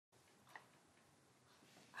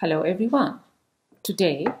Hello everyone.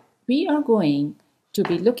 Today we are going to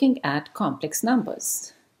be looking at complex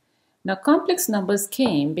numbers. Now complex numbers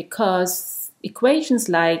came because equations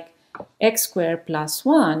like x squared plus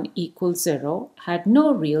 1 equals 0 had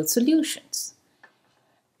no real solutions.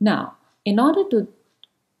 Now, in order to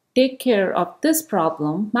take care of this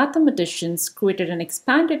problem, mathematicians created an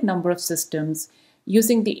expanded number of systems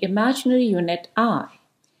using the imaginary unit I.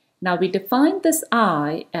 Now we define this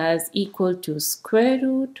I as equal to square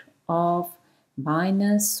root of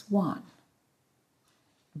minus 1,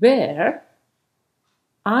 where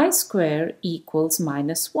I square equals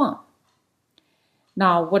minus 1.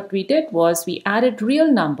 Now what we did was we added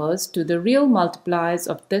real numbers to the real multipliers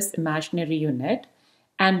of this imaginary unit,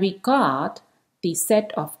 and we got the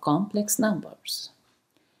set of complex numbers.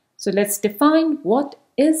 So let's define what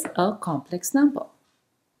is a complex number.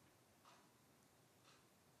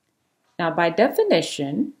 Now, by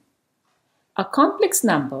definition, a complex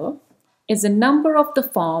number is a number of the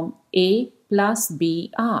form a plus bi.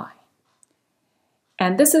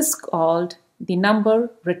 And this is called the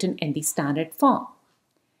number written in the standard form.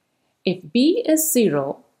 If b is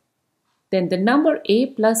 0, then the number a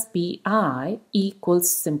plus bi equals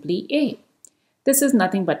simply a. This is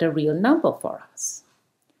nothing but a real number for us.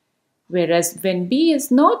 Whereas when b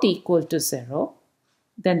is not equal to 0,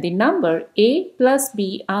 then the number a plus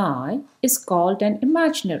bi is called an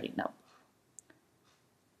imaginary number.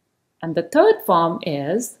 And the third form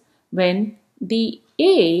is when the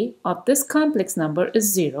a of this complex number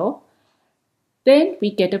is 0, then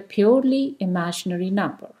we get a purely imaginary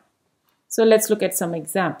number. So let's look at some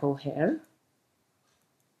example here.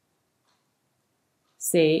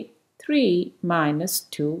 Say 3 minus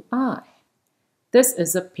 2i. This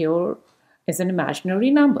is an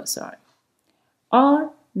imaginary number,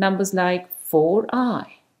 Or numbers like 4i.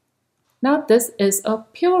 Now this is a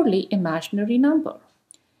purely imaginary number.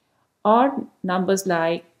 Or numbers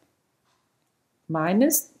like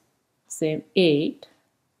minus, say 8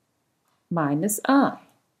 minus I.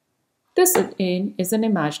 This again is an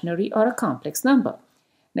imaginary or a complex number.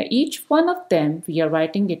 Now each one of them we are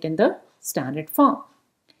writing it in the standard form.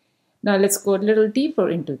 Now let's go a little deeper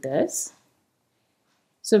into this.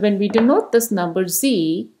 So when we denote this number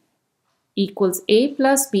z equals a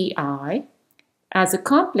plus bi as a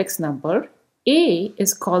complex number, a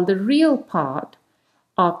is called the real part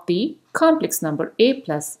of the complex number a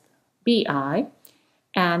plus bi,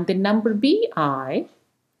 and the number bi,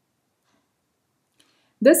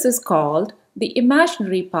 this is called the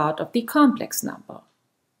imaginary part of the complex number.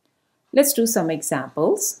 Let's do some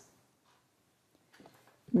examples.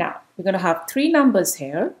 Now we're going to have three numbers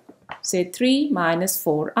here. Say 3 minus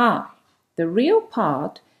 4i. The real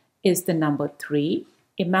part is the number 3,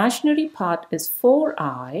 imaginary part is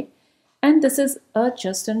 4i, and this is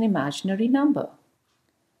just an imaginary number.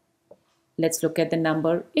 Let's look at the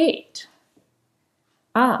number 8.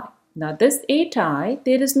 Now this 8i,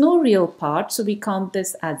 there is no real part, so we count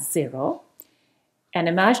this as 0. An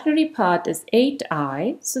imaginary part is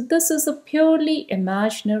 8i, so this is a purely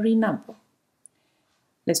imaginary number.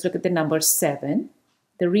 Let's look at the number 7.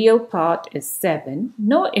 The real part is 7,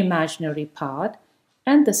 no imaginary part,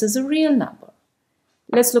 and this is a real number.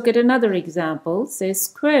 Let's look at another example, say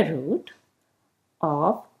square root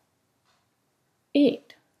of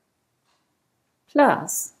 8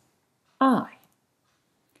 plus I.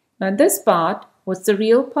 Now this part, what's the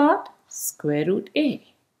real part? Square root a.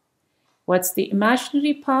 What's the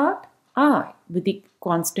imaginary part? I with the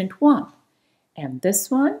constant 1. And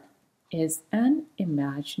this one is an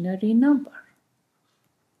imaginary number.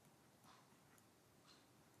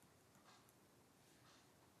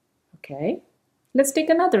 Okay, let's take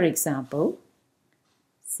another example.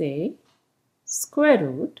 Say square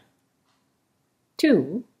root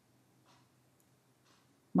 2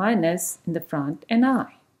 minus in the front an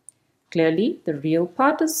I. Clearly, the real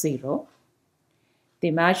part is 0. The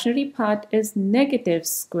imaginary part is negative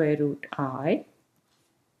square root I.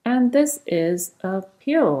 And this is a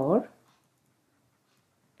pure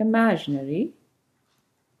imaginary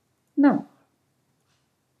number.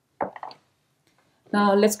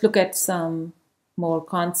 Now let's look at some more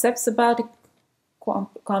concepts about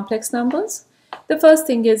complex numbers. The first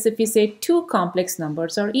thing is if we say two complex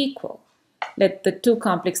numbers are equal. Let the two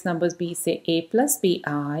complex numbers be, say, a plus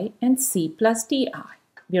bi and c plus di.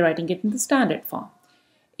 We are writing it in the standard form.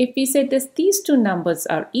 If we say these two numbers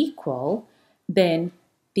are equal, then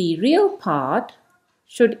the real part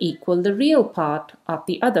should equal the real part of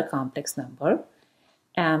the other complex number,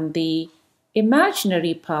 and the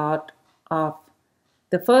imaginary part of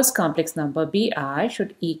the first complex number bi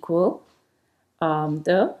should equal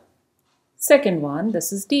the second one,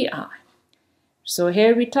 this is di. So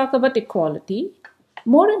here we talk about equality.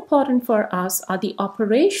 More important for us are the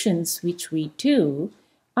operations which we do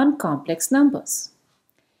on complex numbers.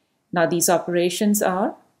 Now these operations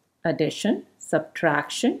are addition,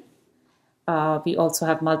 subtraction. We also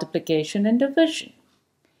have multiplication and division.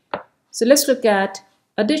 So let's look at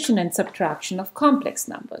addition and subtraction of complex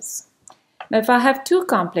numbers. Now if I have two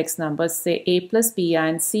complex numbers, say a plus bi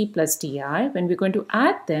and c plus di, when we're going to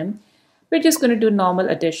add them, we're just going to do normal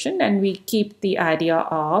addition, and we keep the idea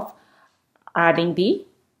of adding the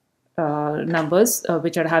numbers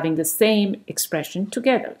which are having the same expression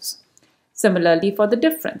together. Similarly for the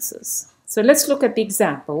differences. So let's look at the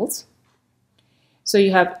examples. So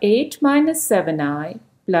you have 8 minus 7i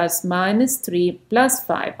plus minus 3 plus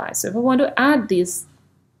 5i. So if I want to add this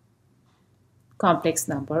complex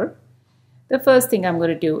number, the first thing I'm going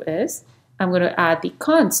to do is I'm going to add the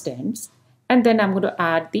constants, and then I'm going to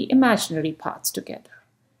add the imaginary parts together.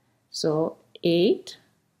 So 8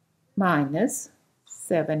 minus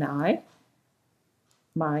 7i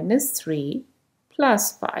minus 3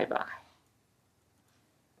 plus 5i.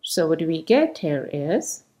 So what do we get here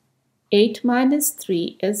is 8 minus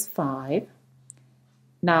 3 is 5.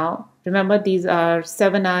 Now remember, these are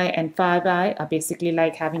 7i and 5i are basically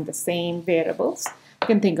like having the same variables. You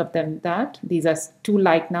can think of them that these are two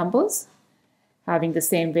like numbers having the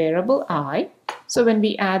same variable I. So when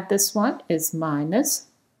we add, this one is minus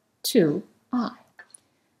 2i.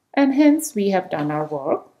 And hence we have done our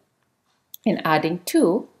work in adding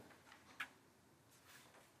two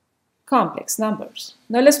complex numbers.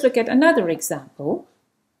 Now let's look at another example.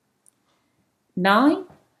 9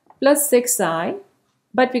 plus 6i,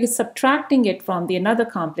 but we're subtracting it from the another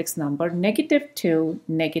complex number, negative 2,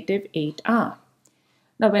 negative 8i.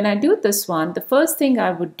 Now when I do this one, the first thing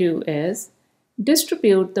I would do is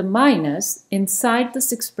distribute the minus inside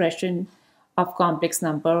this expression of complex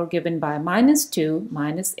number given by minus 2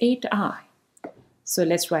 minus 8i. So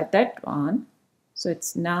let's write that one. So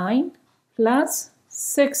it's 9 plus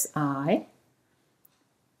 6i.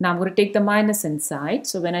 Now I'm going to take the minus inside.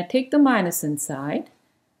 So when I take the minus inside,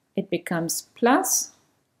 it becomes plus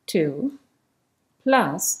 2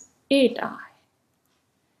 plus 8i.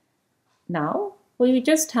 Now we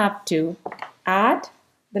just have to add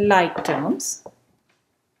the like terms.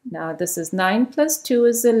 Now this is 9 plus 2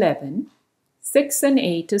 is 11. 6 and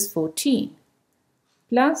 8 is 14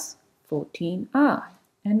 plus 14i,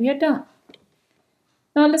 and we are done.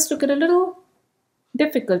 Now let's look at a little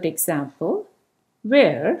difficult example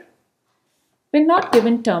where we're not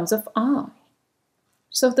given terms of I.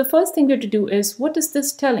 So the first thing we have to do is, what is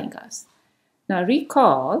this telling us? Now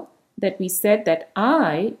recall that we said that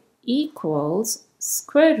I equals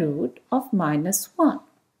square root of minus 1.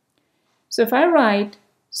 So if I write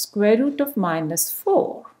square root of minus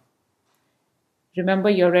 4, remember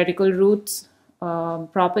your radical roots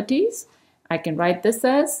properties, I can write this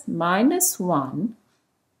as minus 1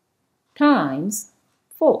 times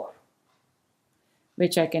 4,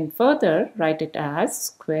 which I can further write it as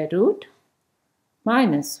square root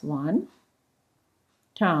minus 1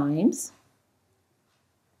 times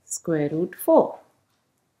square root 4.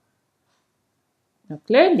 Now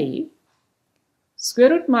clearly, square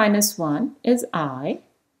root minus 1 is I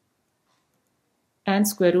and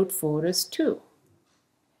square root 4 is 2.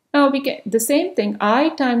 Now we get the same thing, I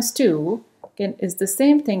times 2 is the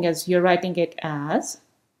same thing as you're writing it as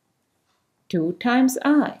 2 times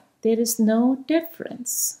I. There is no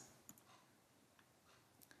difference.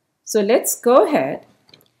 So let's go ahead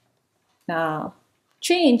now,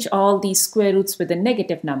 change all these square roots with the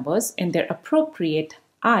negative numbers in their appropriate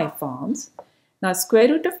I forms. Now square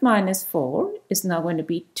root of minus 4 is now going to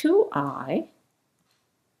be 2i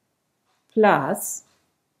plus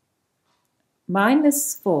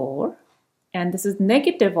minus 4, and this is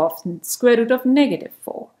negative of square root of negative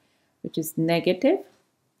 4, which is negative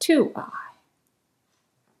 2i.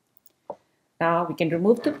 Now we can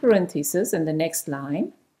remove the parentheses in the next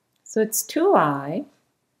line. So it's 2i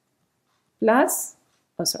plus,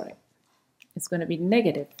 it's going to be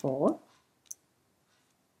negative 4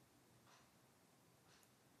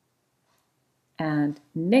 and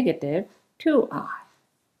negative 2i.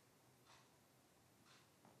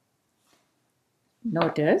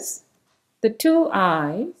 Notice the two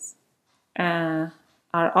i's are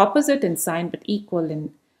opposite in sign but equal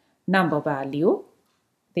in number value.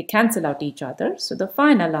 They cancel out each other. So the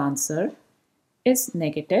final answer is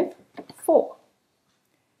negative 4.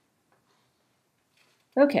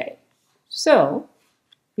 Okay, so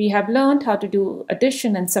we have learned how to do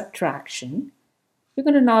addition and subtraction. We're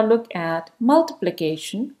going to now look at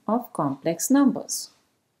multiplication of complex numbers.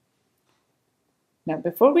 Now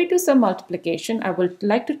before we do some multiplication, I would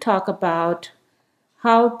like to talk about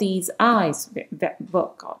how these i's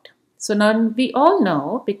work out. So now we all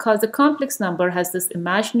know, because the complex number has this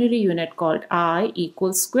imaginary unit called I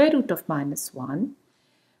equals square root of minus 1,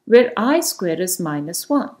 where I square is minus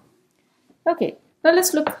 1. Okay, now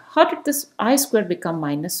let's look, how did this I square become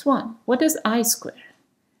minus 1? What is I square?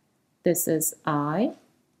 This is I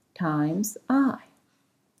times I.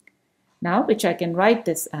 Now, which I can write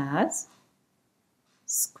this as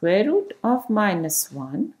square root of minus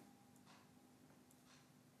 1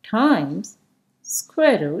 times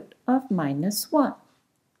square root of minus 1.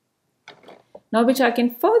 Now, which I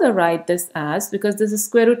can further write this as, because this is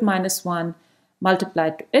square root minus 1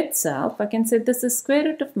 multiplied to itself, I can say this is square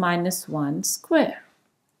root of minus 1 square.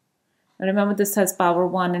 Now, remember, this has power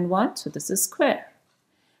 1 and 1, so this is square.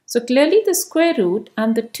 So clearly the square root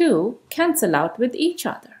and the 2 cancel out with each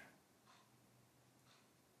other.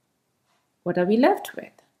 What are we left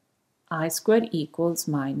with? I squared equals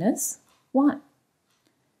minus 1.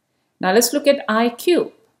 Now let's look at I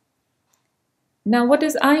cube. Now what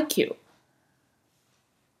is I cube?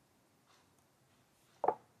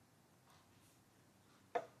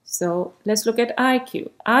 So let's look at I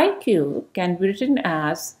cube. I cube can be written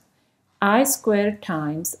as I squared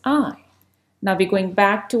times I. Now we're going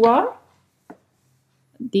back to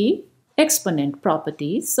the exponent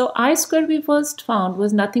properties. So I squared we first found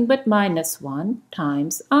was nothing but minus 1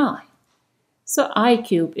 times I. So I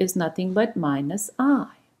cube is nothing but minus I.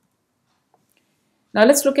 Now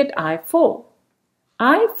let's look at I4.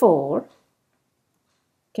 I4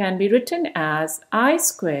 can be written as I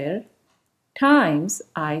square times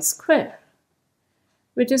I square,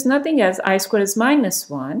 which is nothing as I square is minus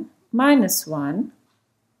 1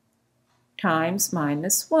 times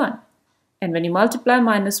minus 1. And when you multiply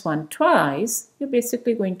minus 1 twice, you're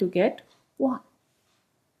basically going to get 1.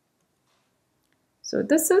 So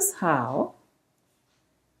this is how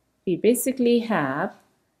we basically have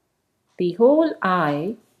the whole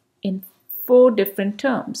I in 4 different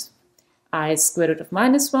terms. I square root of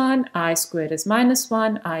minus 1, I square is minus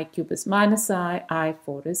 1, I cube is minus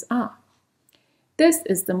I4 is I. This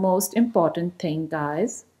is the most important thing,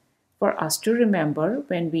 guys, for us to remember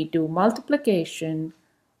when we do multiplication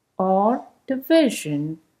or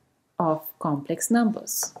division of complex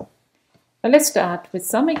numbers. Now let's start with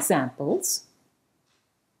some examples,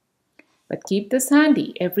 but keep this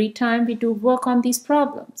handy every time we do work on these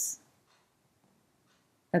problems.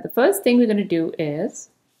 Now the first thing we're going to do is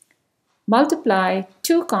multiply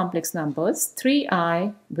two complex numbers,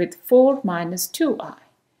 3i with 4 minus 2i.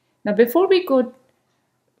 Now before we go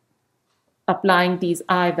applying these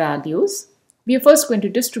I values, we are first going to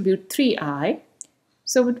distribute 3i.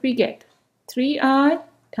 So what we get? 3i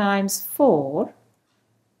times 4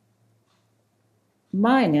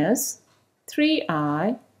 minus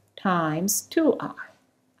 3i times 2i.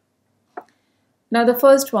 Now the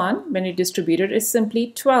first one, when you distribute it, is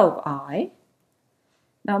simply 12i.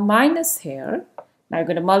 Now minus here. Now you're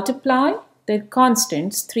going to multiply the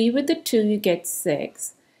constants. 3 with the 2, you get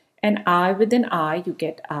 6. And I with an I, you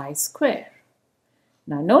get I square.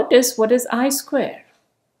 Now notice, what is I square?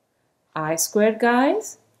 I square,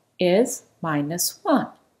 guys, is minus 1.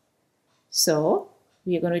 So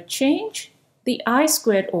we are going to change the I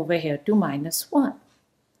squared over here to minus 1.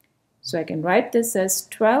 So I can write this as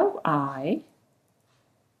 12i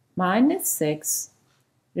minus 6,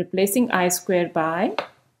 replacing I squared by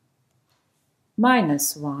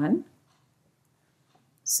minus 1.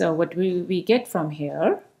 So what we get from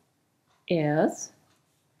here is,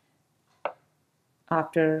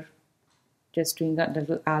 after just doing that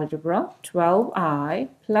little algebra, 12i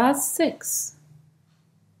plus 6.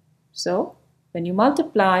 So when you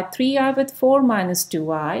multiply 3i with 4 minus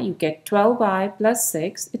 2i, you get 12i plus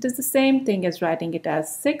 6. It is the same thing as writing it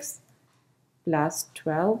as 6 plus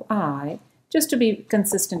 12i, just to be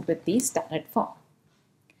consistent with the standard form.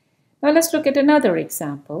 Now let's look at another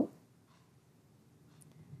example.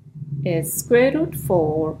 Is square root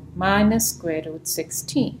 4 minus square root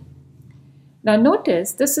 16. Now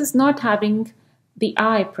notice, this is not having the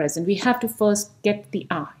I present. We have to first get the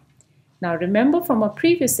I. Now remember from a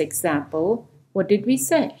previous example, what did we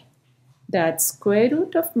say? That square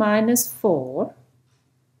root of minus 4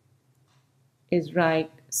 is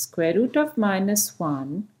square root of minus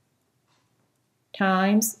 1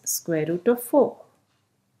 times square root of 4,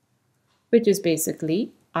 which is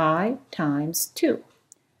basically I times 2,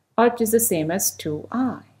 or which is the same as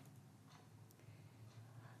 2i.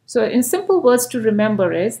 So in simple words to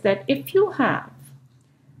remember is that if you have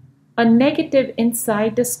a negative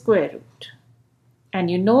inside the square root, and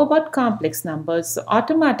you know about complex numbers, so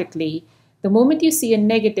automatically the moment you see a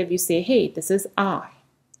negative, you say, hey, this is I.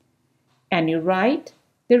 And you write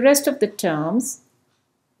the rest of the terms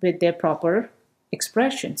with their proper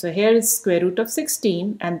expression. So here is square root of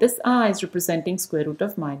 16 and this I is representing square root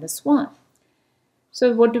of minus 1.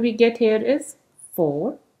 So what do we get here is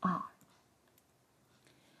 4I.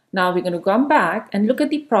 Now we're going to come back and look at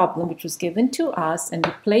the problem which was given to us and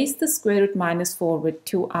replace the square root minus 4 with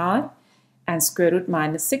 2I and square root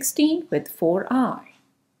minus 16 with 4I.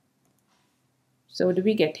 So what do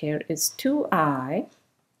we get here is 2I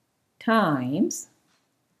times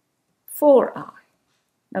 4I.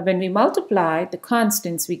 Now when we multiply the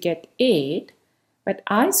constants we get 8, but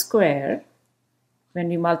I square when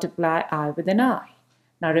we multiply I with an I.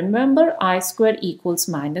 Now remember I square equals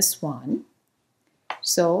minus 1.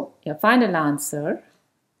 So your final answer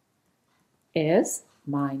is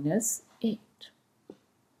minus 8.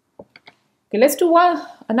 Okay, let's do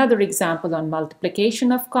another example on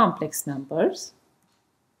multiplication of complex numbers.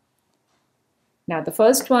 Now the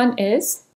first one is